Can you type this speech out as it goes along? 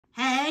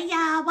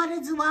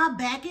what it do? I'm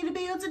back in the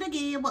building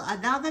again with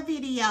another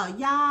video.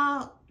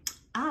 Y'all,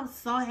 I'm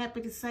so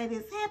happy to say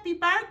this. Happy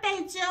birthday,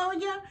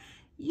 Junior.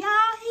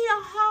 Y'all, he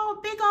a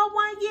whole big old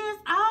 1 year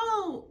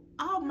old.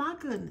 Oh, my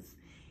goodness.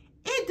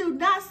 It do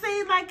not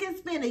seem like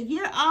it's been a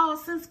year old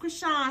since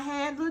Krishan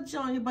had little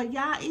Junior, but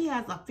y'all, it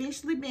has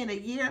officially been a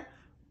year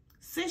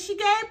since she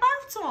gave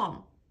birth to him.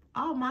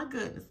 Oh, my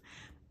goodness.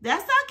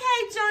 That's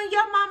okay, Junior.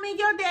 Your mommy and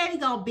your daddy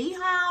gonna be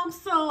home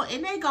soon,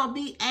 and they gonna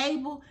be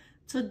able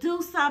to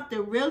do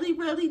something really,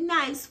 really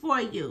nice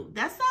for you.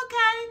 That's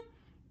okay.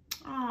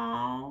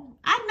 Oh,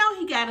 I know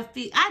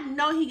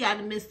he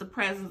gotta miss the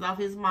presence of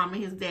his mom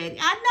and his daddy.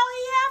 I know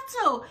he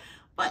have to.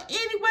 But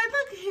anyway,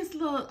 look at his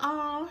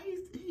little,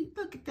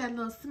 look at that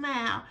little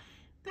smile.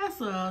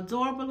 That's an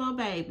adorable little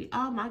baby.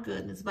 Oh my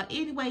goodness. But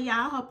anyway,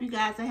 y'all, I hope you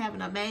guys are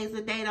having an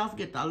amazing day. Don't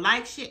forget to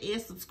like, share,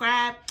 and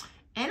subscribe.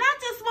 And I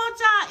just want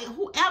y'all,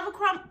 whoever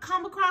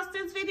come across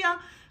this video,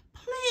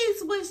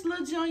 please wish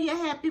Lil Junior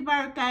happy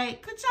birthday.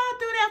 Could y'all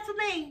do that for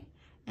me?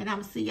 And I'm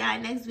going to see y'all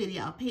in the next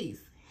video.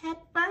 Peace.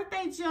 Happy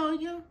birthday,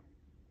 Junior.